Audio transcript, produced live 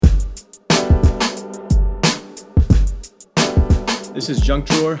This is Junk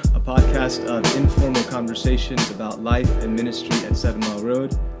Drawer, a podcast of informal conversations about life and ministry at 7 Mile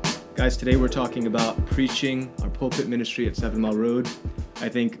Road. Guys, today we're talking about preaching, our pulpit ministry at 7 Mile Road. I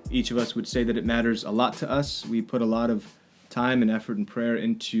think each of us would say that it matters a lot to us. We put a lot of time and effort and prayer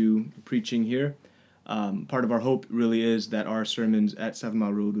into preaching here. Part of our hope really is that our sermons at 7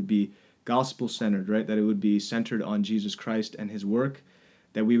 Mile Road would be gospel-centered, right? That it would be centered on Jesus Christ and his work,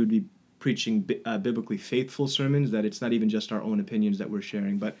 that we would be preaching biblically faithful sermons, that it's not even just our own opinions that we're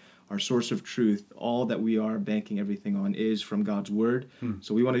sharing, but our source of truth, all that we are banking everything on is from God's word.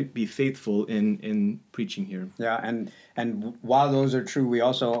 So we want to be faithful in preaching here. Yeah, and while those are true, we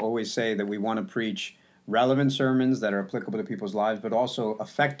also always say that we want to preach relevant sermons that are applicable to people's lives, but also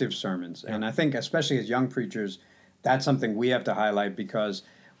effective sermons. Yeah. And I think especially as young preachers, that's something we have to highlight because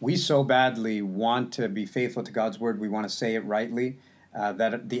we so badly want to be faithful to God's word. We want to say it rightly.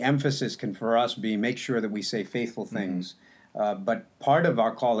 That the emphasis can for us be make sure that we say faithful things. But part of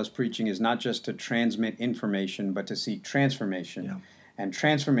our call as preaching is not just to transmit information, but to seek transformation. Yeah. And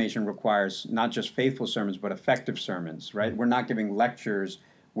transformation requires not just faithful sermons, but effective sermons, right? We're not giving lectures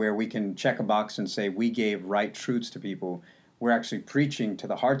where we can check a box and say we gave right truths to people. We're actually preaching to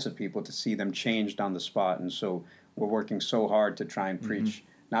the hearts of people to see them changed on the spot. And so we're working so hard to try and preach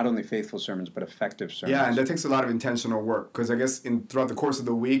not only faithful sermons, but effective sermons. Yeah, and that takes a lot of intentional work because I guess throughout the course of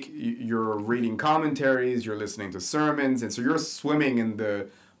the week, you're reading commentaries, you're listening to sermons, and so you're swimming in the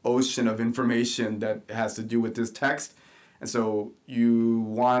ocean of information that has to do with this text. And so you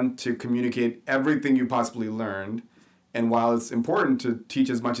want to communicate everything you possibly learned. And while it's important to teach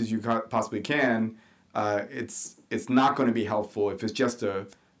as much as you possibly can, it's not going to be helpful if it's just a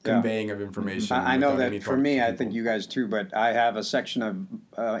conveying of information. I know that for me, I think you guys too, but I have a section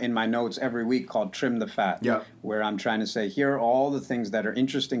of in my notes every week called Trim the Fat, where I'm trying to say, here are all the things that are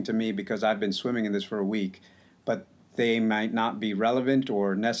interesting to me because I've been swimming in this for a week, but they might not be relevant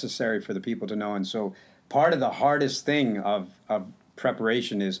or necessary for the people to know. And so part of the hardest thing of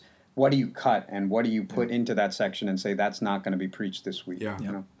preparation is what do you cut and what do you put into that section and say that's not going to be preached this week? Yeah.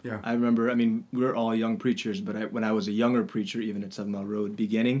 I remember, we're all young preachers, but when I was a younger preacher, even at 7 Mile Road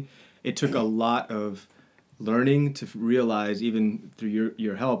beginning, it took a lot of learning to realize, even through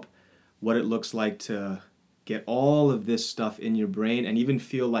your help, what it looks like to get all of this stuff in your brain and even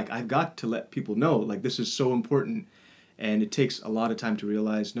feel like I've got to let people know, like this is so important. And it takes a lot of time to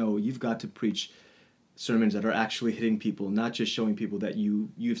realize, no, you've got to preach sermons that are actually hitting people, not just showing people that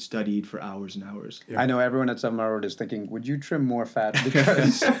you've studied for hours and hours. Yeah. I know everyone at 7 Mile Road is thinking, would you trim more fat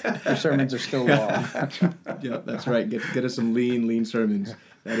because your sermons are still long. Yeah, that's right. Get us some lean sermons.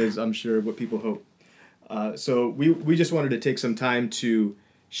 That is, I'm sure, what people hope. So we just wanted to take some time to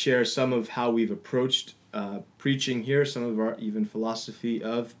share some of how we've approached preaching here, some of our even philosophy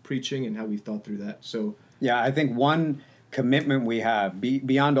of preaching and how we've thought through that. So yeah, I think one commitment we have,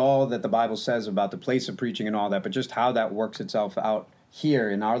 beyond all that the Bible says about the place of preaching and all that, but just how that works itself out here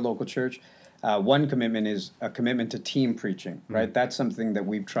in our local church, one commitment is a commitment to team preaching, right? That's something that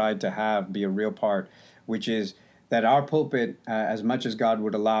we've tried to have be a real part, which is that our pulpit, as much as God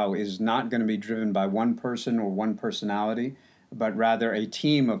would allow, is not going to be driven by one person or one personality, but rather a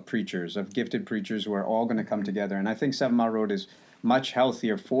team of preachers, of gifted preachers who are all going to come together. And I think 7 Mile Road is much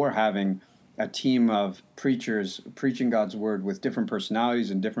healthier for having a team of preachers preaching God's word with different personalities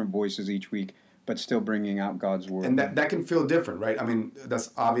and different voices each week, but still bringing out God's word. And that can feel different, right?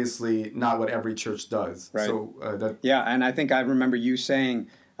 That's obviously not what every church does. Right. So yeah, and I think I remember you saying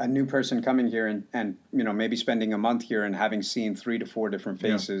a new person coming here and maybe spending a month here and having seen 3 to 4 different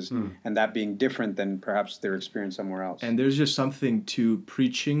faces, and that being different than perhaps their experience somewhere else. And there's just something to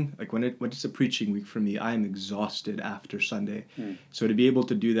preaching, like when it's a preaching week for me, I am exhausted after Sunday. So to be able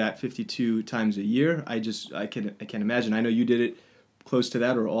to do that 52 times a year, I can't imagine. I know you did it close to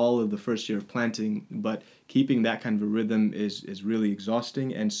that or all of the first year of planting, but keeping that kind of a rhythm is really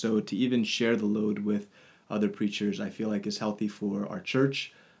exhausting. And so to even share the load with other preachers, I feel like is healthy for our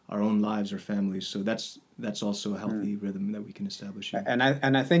church, our own lives, our families. So that's also a healthy rhythm that we can establish here. And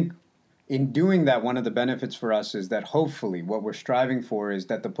I think in doing that, one of the benefits for us is that hopefully what we're striving for is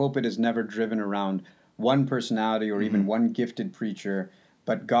that the pulpit is never driven around one personality or even one gifted preacher,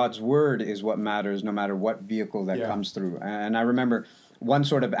 but God's word is what matters no matter what vehicle that comes through. And I remember one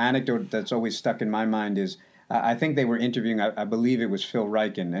sort of anecdote that's always stuck in my mind is I think they were interviewing, I believe it was Phil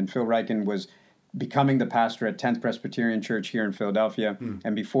Ryken, and Phil Ryken was becoming the pastor at 10th Presbyterian Church here in Philadelphia.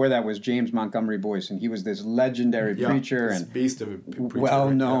 And before that was James Montgomery Boyce, and he was this legendary preacher and beast of a preacher,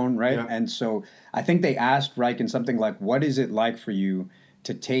 well-known, right? Yeah. And so I think they asked Ryken something like, what is it like for you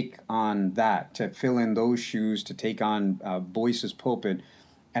to take on that, to fill in those shoes, to take on Boyce's pulpit?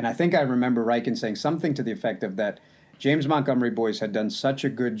 And I think I remember Ryken saying something to the effect of that James Montgomery Boyce had done such a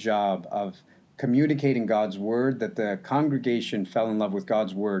good job of communicating God's word that the congregation fell in love with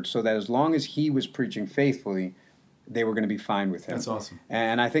God's word, so that as long as he was preaching faithfully, they were going to be fine with him. That's awesome.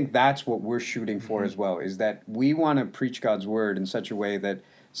 And I think that's what we're shooting for as well, is that we want to preach God's word in such a way that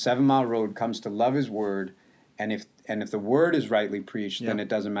 7 Mile Road comes to love his word, and if the word is rightly preached, then it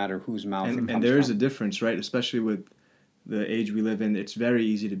doesn't matter whose mouth it comes from. And there is a difference, right? Especially with the age we live in, it's very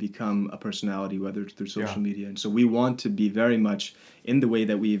easy to become a personality, whether it's through social media. And so we want to be very much, in the way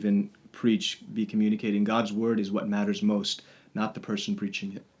that we even preach, be communicating God's word is what matters most, not the person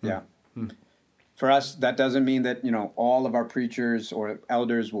preaching it. Yeah. For us, that doesn't mean that, all of our preachers or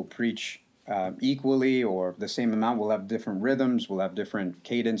elders will preach equally or the same amount. We'll have different rhythms. We'll have different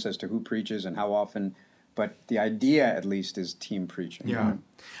cadence as to who preaches and how often. But the idea, at least, is team preaching. Yeah.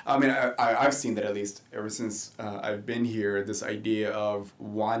 I mean, I've seen that, at least ever since I've been here, this idea of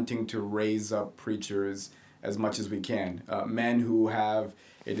wanting to raise up preachers as much as we can. Men who have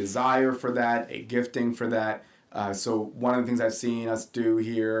a desire for that, a gifting for that. So one of the things I've seen us do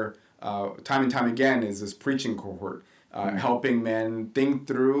here time and time again is this preaching cohort. Helping men think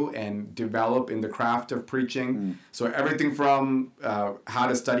through and develop in the craft of preaching. So everything from how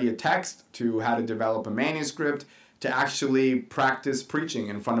to study a text to how to develop a manuscript to actually practice preaching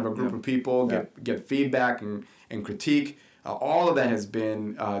in front of a group of people, get feedback and critique. All of that has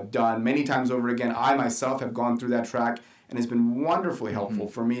been done many times over again. I myself have gone through that track, and it's been wonderfully helpful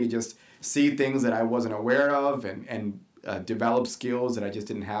for me to just see things that I wasn't aware of and develop skills that I just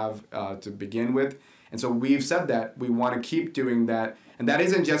didn't have to begin with. And so we've said that we want to keep doing that. And that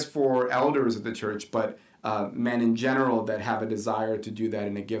isn't just for elders of the church, but men in general that have a desire to do that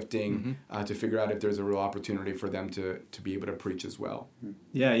in a gifting, to figure out if there's a real opportunity for them to be able to preach as well.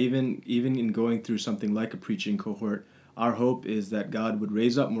 Yeah, even in going through something like a preaching cohort, our hope is that God would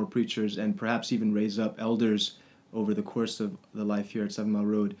raise up more preachers and perhaps even raise up elders over the course of the life here at 7 Mile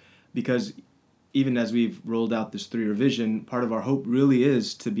Road. Because even as we've rolled out this 3-year vision, part of our hope really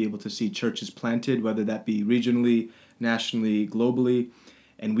is to be able to see churches planted, whether that be regionally, nationally, globally.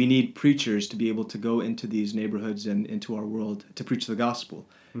 And we need preachers to be able to go into these neighborhoods and into our world to preach the gospel.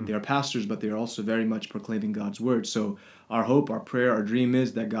 They are pastors, but they are also very much proclaiming God's word. So our hope, our prayer, our dream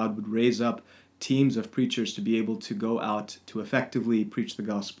is that God would raise up teams of preachers to be able to go out to effectively preach the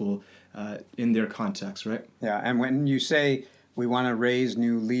gospel in their context, right? Yeah, and when you say we want to raise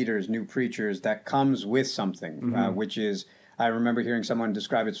new leaders, new preachers, that comes with something, which is, I remember hearing someone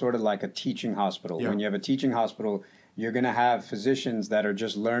describe it sort of like a teaching hospital. When you have a teaching hospital, you're going to have physicians that are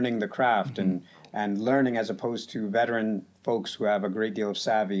just learning the craft and learning, as opposed to veteran folks who have a great deal of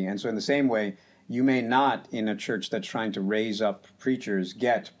savvy. And so in the same way, you may not, in a church that's trying to raise up preachers,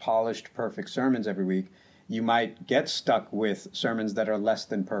 get polished, perfect sermons every week. You might get stuck with sermons that are less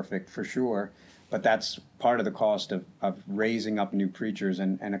than perfect, for sure. But that's part of the cost of raising up new preachers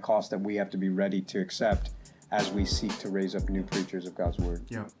and a cost that we have to be ready to accept as we seek to raise up new preachers of God's word.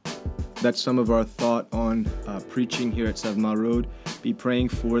 Yeah. That's some of our thought on preaching here at 7 Mile Road. Be praying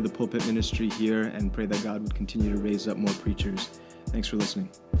for the pulpit ministry here and pray that God would continue to raise up more preachers. Thanks for listening.